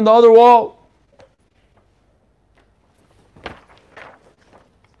longer than the other wall.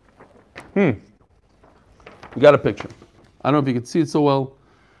 We got a picture. I don't know if you can see it so well,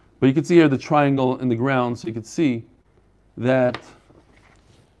 but you can see here the triangle in the ground, so you can see that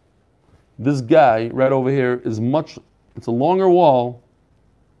this guy right over here is it's a longer wall.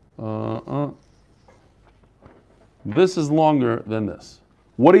 This is longer than this.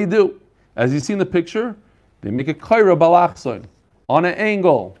 What do? As you see in the picture, they make a kaira balachson on an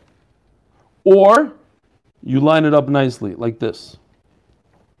angle. Or you line it up nicely, like this.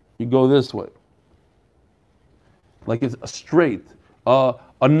 You go this way. Like it's a straight. A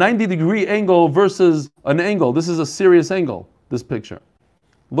 90-degree angle versus an angle. This is a serious angle, this picture.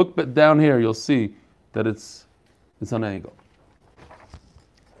 Look down here, you'll see that it's on an angle.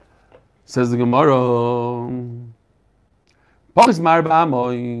 Says the Gemara,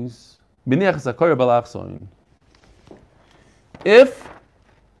 if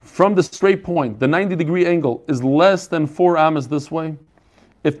from the straight point, the 90-degree angle is less than 4 amas this way,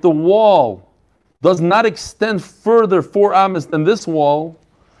 if the wall does not extend further 4 amas than this wall,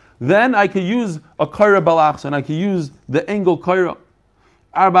 then I could use a kaira balachson, I could use the angle kaira.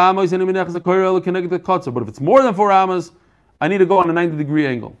 But if it's more than 4 amas, I need to go on a 90-degree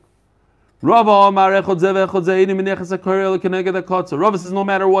angle. Rava says, no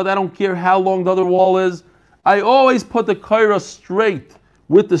matter what, I don't care how long the other wall is, I always put the kaira straight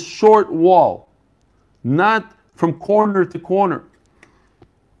with the short wall, not from corner to corner.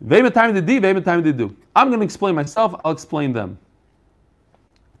 I'm going to explain myself, I'll explain them.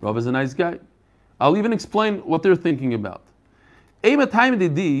 Rav is a nice guy. I'll even explain what they're thinking about.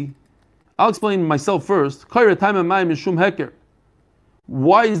 I'll explain myself first. Why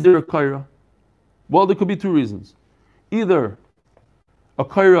is there a kaira? Well, there could be 2 reasons. Either a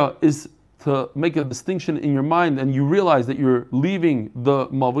kaira is to make a distinction in your mind and you realize that you're leaving the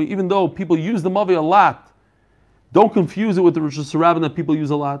mavi, even though people use the mavi a lot. Don't confuse it with the Rosh Hashanah that people use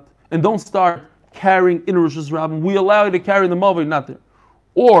a lot. And don't start carrying in Rosh Hashanah. We allow you to carry the mavi, not there.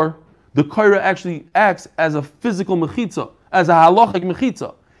 Or the kaira actually acts as a physical mechitza, as a halachic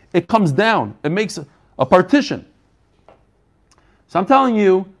mechitza. It comes down. It makes a partition. So I'm telling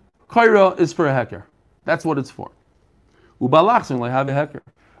you, kaira is for a heker. That's what it's for. Ubalachson like have a heker.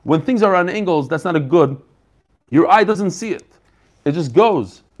 When things are on angles, that's not a good. Your eye doesn't see it. It just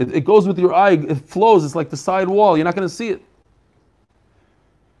goes. It goes with your eye. It flows. It's like the side wall. You're not going to see it.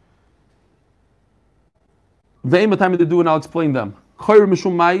 Ve'im time to do, and I'll explain them. Kaira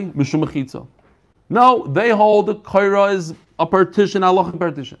mishum mai mishum mechitza. No, they hold the kaira is a partition, halachic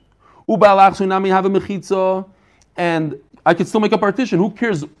partition. Ubalachson nami have a mechitza, and I could still make a partition. Who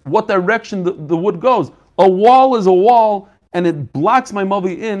cares what direction the wood goes? A wall is a wall, and it blocks my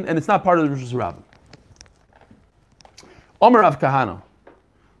mavi in, and it's not part of the Rosh Hashanah. Omer Rav Kahana.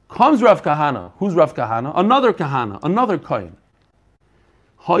 Comes Rav Kahana. Who's Rav Kahana? Another Kahana, another Kohen.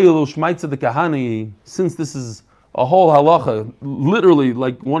 Hoyelu Shmaitza the Kahani, since this is a whole halacha, literally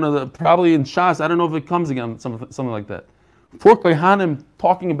like one of the, probably in Shas, I don't know if it comes again, something like that. 4 Kohanim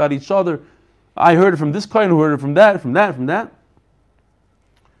talking about each other. I heard it from this Kohen, who heard it from that, from that, from that.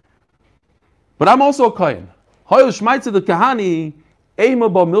 But I'm also a Kohen. Hoyelu Shmaitza the Kahani, Eima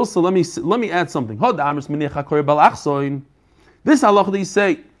ba Milsa, let me add something. This halacha they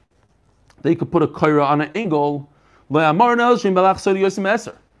say, they could put a kaira on an angle, that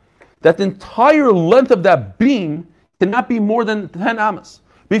the entire length of that beam cannot be more than 10 amas.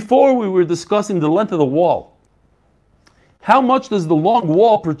 Before we were discussing the length of the wall. How much does the long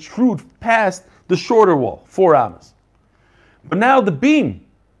wall protrude past the shorter wall? 4 amas. But now the beam,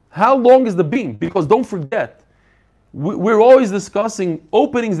 how long is the beam? Because don't forget, we're always discussing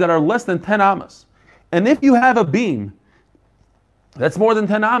openings that are less than 10 amas. And if you have a beam that's more than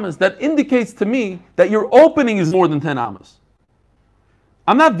 10 amas, that indicates to me that your opening is more than 10 amas.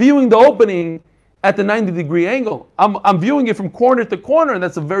 I'm not viewing the opening at the 90-degree angle. I'm viewing it from corner to corner, and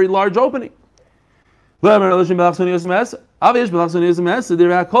that's a very large opening. In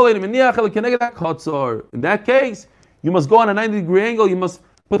that case, you must go on a 90-degree angle, you must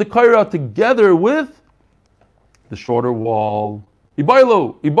put the kaira together with the shorter wall.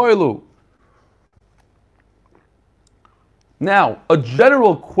 Ibaylu. Now, a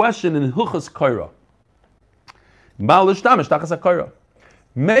general question in Hilchas Kaira.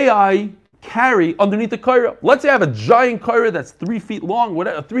 May I carry underneath the Kaira? Let's say I have a giant Kaira that's 3 feet long,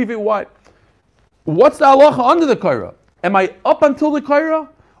 whatever, 3 feet wide. What's the halacha under the Kaira? Am I up until the Kaira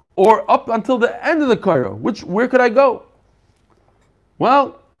or up until the end of the Kaira? Where could I go?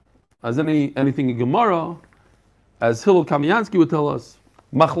 Well, as anything in Gemara, as Hillel Kamiansky would tell us,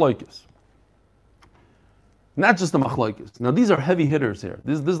 machloikis. Not just the machlokes. Now these are heavy hitters here.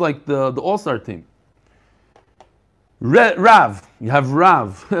 This is like the all-star team. Rav, you have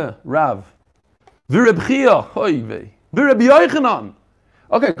Rav, Rav. V'Reb Chia, V'Reb Yochanan.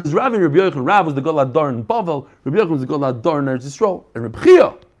 Okay, because Rav and Reb Yochanan, Rav was the Gadol Hador in Bavel, Reb Yochanan was the Gadol Hador in Eretz Yisrael, and Reb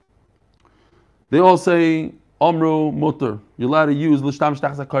Chia. They all say Amru Mutter. You're allowed to use L'shtam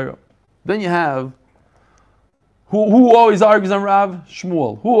Shtach Zakayra. Then you have who always argues on Rav?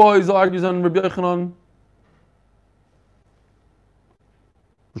 Shmuel. Who always argues on Reb Yochanan?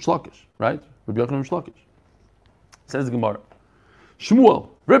 Rish Lakish, right? Rabbi Yochanan Rish Lakish. Says the Gemara. Shmuel,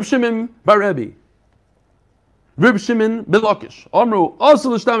 Reb Shimon bar Rebbe, Reb Shimon ben Lakish. Amru also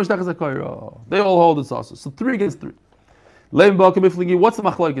l'shtam shtach zakayra. They all hold this also. So 3 against 3. Leim Balka Mifligi, what's the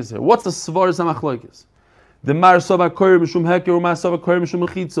machlokes here? What's the svaras machlokes? The Mar Sava Koira Mishum Heker or Mar Sava Koira Mishum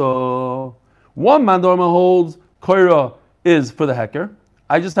Mechitza. One Mandorma holds Koira is for the Heker.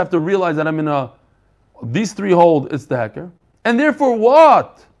 I just have to realize that I'm in a. These three hold it's the Heker, and therefore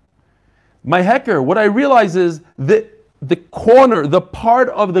what? My Heker. What I realize is the corner, the part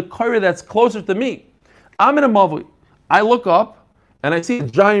of the Koira that's closer to me. I'm in a Mavli. I look up and I see a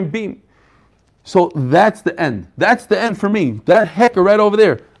giant beam. So that's the end. That's the end for me. That Heker right over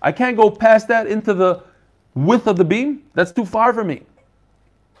there. I can't go past that into the width of the beam. That's too far for me.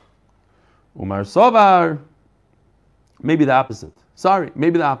 Umar Sovar, maybe the opposite. Sorry,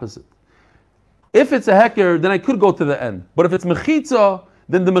 maybe the opposite. If it's a Heker, then I could go to the end. But if it's Mechitza,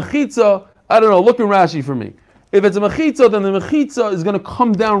 then the Mechitza, I don't know, look in Rashi for me. If it's a Mechitza, then the Mechitza is going to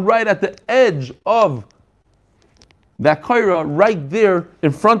come down right at the edge of that Kaira, right there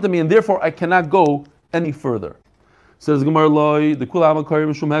in front of me, and therefore I cannot go any further. Says Gemara Loi, the Kulam Kaira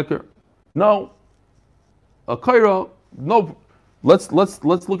Mishum Heker. No. A Kaira, no. Let's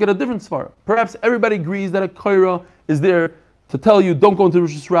look at a different svara. Perhaps everybody agrees that a Kaira is there to tell you don't go into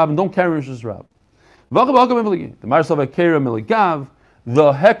Rosh Hashanah and don't carry Rosh Hashanah. The Marsav Kaira Miligav,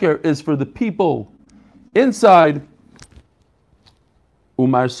 the Heker is for the people inside.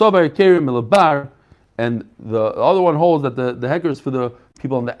 Umar Sovar Kaira Milibar, and the other one holds that the Heker is for the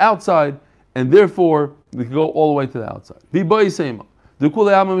people on the outside, and therefore we can go all the way to the outside.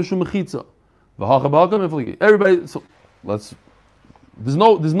 Everybody, so let's. There's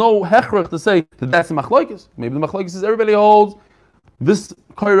no hechrach to say that that's a machlokes. Maybe the machlokes is everybody holds this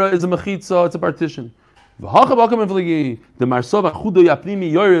kaira is a mechitza, it's a partition. The marsova chudo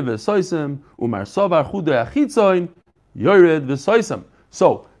yapnimi yored v'soisem umarsova chudo yachitzoin yored v'soisem.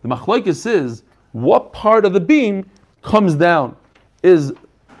 So the machlokes is what part of the beam comes down. Is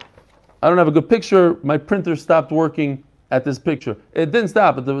I don't have a good picture. My printer stopped working at this picture. It didn't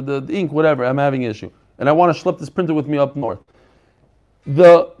stop, but the ink, whatever. I'm having an issue, and I want to schlep this printer with me up north.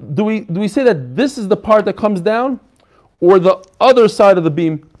 Do we say that this is the part that comes down, or the other side of the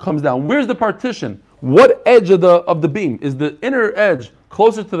beam comes down? Where's the partition? What edge of the beam is the inner edge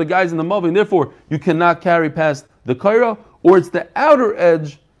closer to the guys in the Mavi, and therefore you cannot carry past the kaira, or it's the outer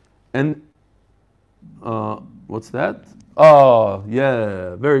edge, and what's that? Oh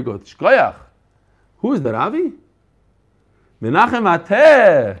yeah, very good. Shkoyach. Who is that? Avi? Menachem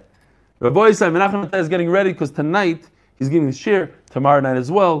Ateh. Rabbi Yisrael Menachem Ateh is getting ready because tonight he's giving the shir, tomorrow night as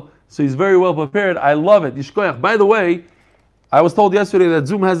well. So he's very well prepared. I love it. Yishkoyach. By the way, I was told yesterday that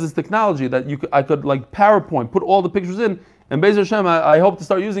Zoom has this technology that I could like PowerPoint, put all the pictures in, and Be'ez Hashem, I hope to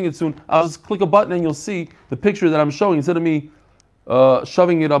start using it soon. I'll just click a button and you'll see the picture that I'm showing instead of me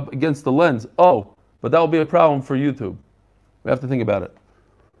shoving it up against the lens. Oh, but that will be a problem for YouTube. We have to think about it.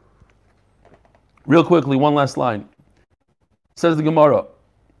 Real quickly, one last line. Says the Gemara.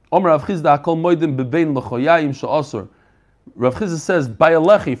 Omer Rav Chizda Akol Moedim Bebein L'choyayim She'asur. Rav Chizda says, by a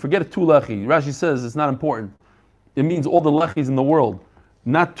lechi, forget a two lechi. Rashi says it's not important. It means all the lechis in the world,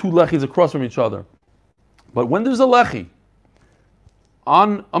 not two lechis across from each other. But when there's a lechi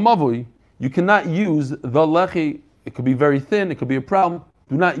on a mavui, you cannot use the lechi. It could be very thin, it could be a problem.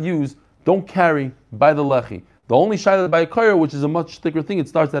 Don't carry by the lechi. The only shayla by a kaira, which is a much thicker thing, it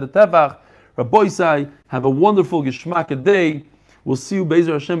starts at a tevach. Rabbi Isai, have a wonderful geschmack a day. We'll see you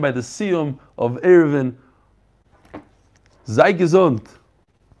Be'ezer Hashem by the siyum of Erevin. Sei gesund.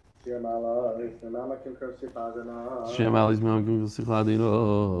 Shem Allah is my good sikhadino.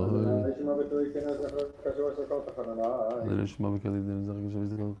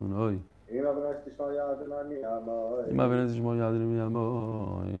 Ima v'nes tishma yadin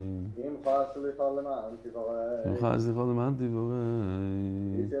miyamoy. Im chas lichol leman tivorei. Im chas lichol leman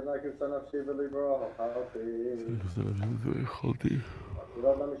tivorei. Yisir nakir tzanafshi v'libro chalti.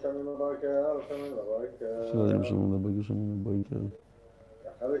 Shirad namishamim l'boiker, shamim l'boiker. Shirad namishamim l'boiker, shamim l'boiker.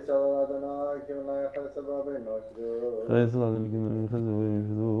 Yachalik shalal Adonai, kim la yachalik shalal Rabbeinu shdu. Yachalik shalal Adonai, kim la yachalik shalal Rabbeinu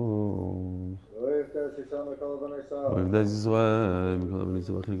shdu. Oivdes Yisrael Mikol Bnei Yisrael. Oivdes Yisrael Mikol Bnei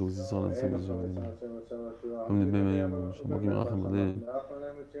Yisrael. Achilko Yisrael and Shem Yisrael. Kom niet bij mij, Shabbat Yirachem Alei.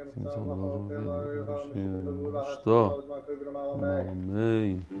 Stop.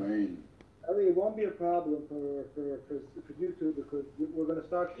 Amen. Ellie, it won't be a problem for YouTube because we're going to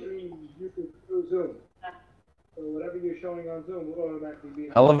start streaming YouTube through Zoom. So whatever you're showing on Zoom will automatically be.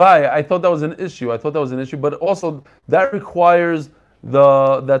 Alavai, I thought that was an issue. But also that requires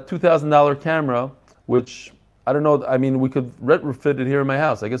that $2,000 camera, which I don't know. I mean, we could retrofit it here in my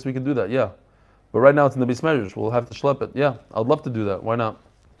house. I guess we could do that. Yeah, but right now it's in the base measures. We'll have to schlep it. Yeah, I'd love to do that. Why not?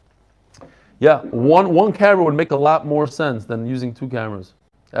 Yeah, one camera would make a lot more sense than using two cameras.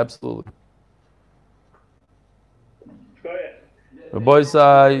 Absolutely. Go ahead. Rabbi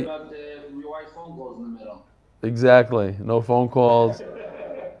Sai. About your wife's phone calls in the middle. Exactly. No phone calls.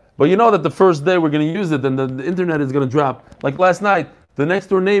 But you know that the first day we're going to use it, then the internet is going to drop. Like last night, the next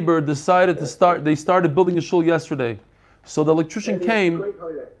door neighbor decided to start. They started building a shul yesterday, so the electrician came.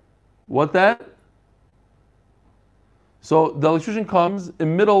 What that? So the electrician comes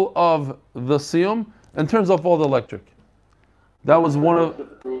in middle of the siyum and turns off all the electric. That was one of.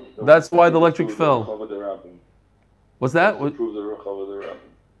 That's why the electric fell. What's that? What?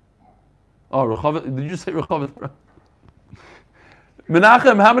 Oh, Rechavet. Did you say Rechavet?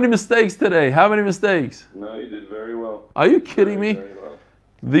 Menachem, how many mistakes today? How many mistakes? No, you did very well. Are you kidding me? Very well.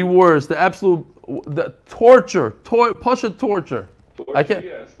 The worst, the absolute, the torture, Pasha torture. I can't.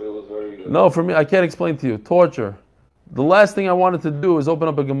 Yes, but it was very good. No, for me, I can't explain to you. Torture. The last thing I wanted to do is open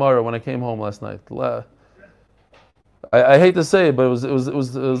up a Gemara when I came home last night. I hate to say it, but it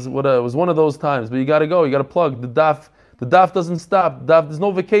was one of those times. But you got to go. You got to plug the daf. The daf doesn't stop. There's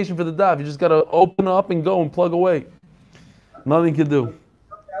no vacation for the daf. You just got to open up and go and plug away. Nothing to do.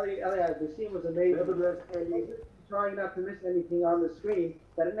 Elias, the scene was amazing. And he's trying not to miss anything on the screen.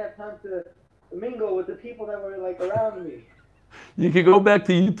 I didn't have time to mingle with the people that were like around me. You can go back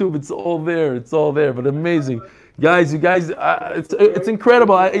to YouTube. It's all there. It's all there. But amazing, guys. You guys, it's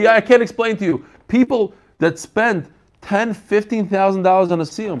incredible. I can't explain to you. People that spend $10,000-$15,000 on a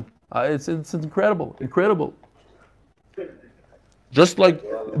siyum. It's incredible. Incredible. Just like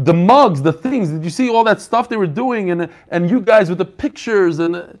the mugs, the things. Did you see all that stuff they were doing? And you guys with the pictures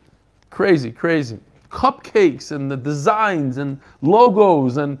and crazy. Cupcakes and the designs and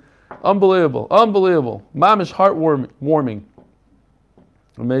logos and unbelievable. Mamish heartwarming.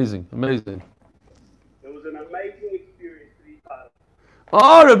 Amazing. It was an amazing experience to be part of.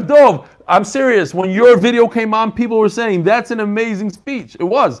 Oh, Reb Dov, I'm serious. When your video came on, people were saying that's an amazing speech. It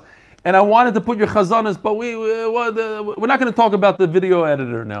was. And I wanted to put your chazanas, but we're not going to talk about the video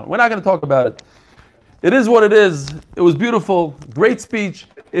editor now. We're not going to talk about it. It is what it is. It was beautiful. Great speech.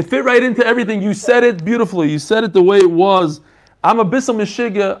 It fit right into everything. You said it beautifully. You said it the way it was. I'm a Bissel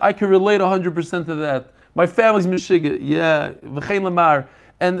Meshiga. I can relate 100% to that. My family's Meshiga. Yeah. V'chein lamar.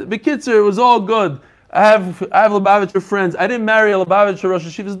 And the kids, it was all good. I have Lubavitcher friends. I didn't marry a Lubavitcher Rosh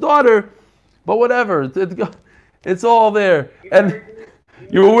Hashiva's daughter, but whatever. It's all there. And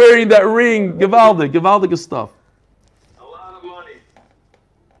you were wearing that ring. Gewaldig stuff. A lot of money.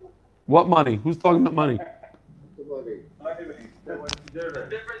 What money? Who's talking about money? The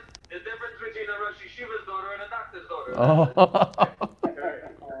difference between a Rosh Yeshiva's daughter and a doctor's daughter.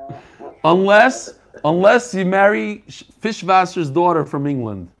 Unless you marry Fischwasser's daughter from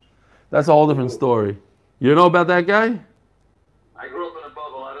England. That's a whole different story. You know about that guy? I grew up in a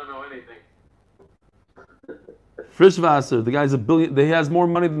bubble. I don't know anything. Fischwasser, the guy's a billion. He has more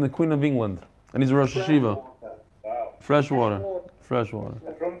money than the Queen of England. And he's a Rosh Hashiva. Wow. Freshwater.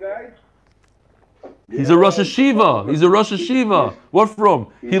 From guy? He's a Rosh Hashiva. What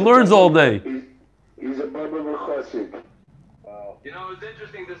from? He learns all day. He's a Baba Chassid. Wow. You know, it's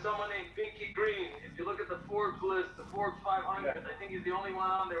interesting. There's someone named Pinky Green. If you look at the Forbes list, the Forbes 500, I think he's the only one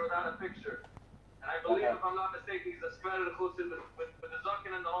on there without a picture. And I believe, if I'm not mistaken, he's a spreader with the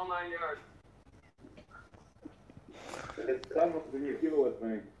Zuckin and the whole 9 yards. It's come when you deal with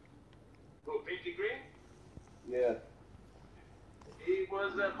me. Who, Pinky Green? Yeah. He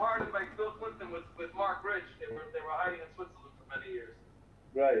was pardoned by Bill Clinton with Mark Rich. They were hiding in Switzerland for many years.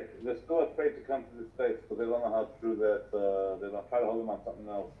 Right. They're still afraid to come to the States, but they don't know how to do that. They're going to try to hold him on something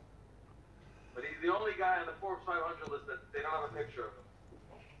else. But he's the only guy on the Forbes 500 list that they don't have a picture of him.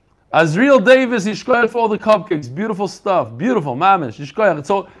 Azriel Davis, Yishkoyach for all the cupcakes. Beautiful stuff. Beautiful. Mamish. Yishkoyach.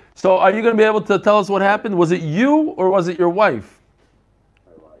 So are you going to be able to tell us what happened? Was it you or was it your wife?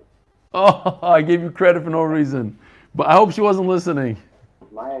 My wife. Oh, I gave you credit for no reason. But I hope she wasn't listening.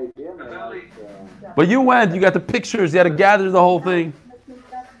 My idea, man. But you went. You got the pictures. You had to gather the whole thing. It's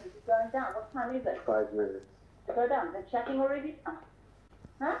going down. What time is it? 5 minutes. Go down. The checking already?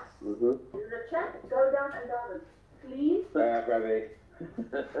 Huh? Mm-hmm. Is the check? Go down and down it. Please.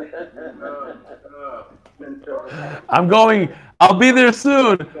 I'm going. I'll be there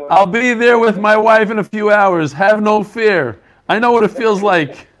soon. I'll be there with my wife in a few hours. Have no fear. I know what it feels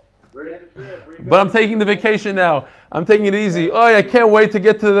like. But I'm taking the vacation now. I'm taking it easy. Oh, I can't wait to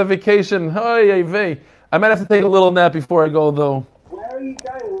get to the vacation. Oh, I might have to take a little nap before I go, though. Where are you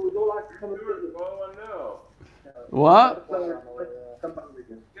going? We would all like to come and visit. What? We are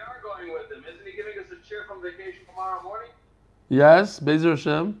going with him. Isn't he giving us a cheer from vacation tomorrow morning? Yes, Bezer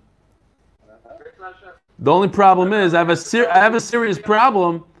Hashem. The only problem is I have a serious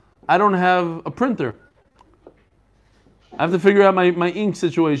problem. I don't have a printer. I have to figure out my ink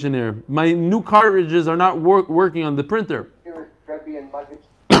situation here. My new cartridges are not working on the printer. You're a crappy package.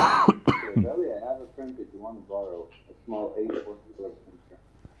 Really, I have a print if you want to borrow a small A4 printer.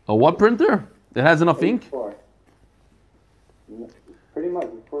 A what printer? It has enough ink? A4. Pretty much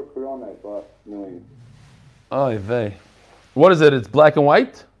before Corona, I bought new ink. Oy vey. What is it? It's black and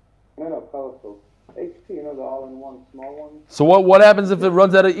white? No, colorful. HP, you know, the all-in-one small one? So what happens if it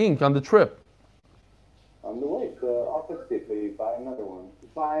runs out of ink on the trip? On the way, the office stick, you buy another one.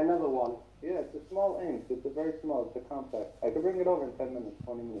 Buy another one. Yeah, it's a small ink. It's a very small. It's a compact. I can bring it over in 10 minutes,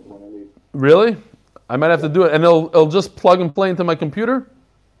 20 minutes when I leave. Really? I might have to do it. And it'll just plug and play into my computer?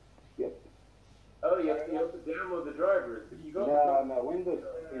 Yep. Oh, you have to download the drivers. No, Windows,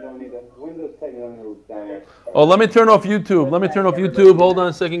 you don't need it. Windows 10, you don't need to download. Oh, let me turn off YouTube. Let me turn off YouTube. Hold on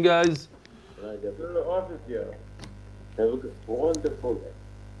a second, guys. Go to the office, yeah. Have a good, wonderful day.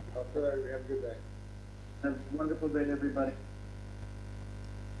 Have a good day. Have a wonderful day, everybody.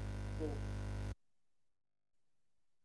 Cool.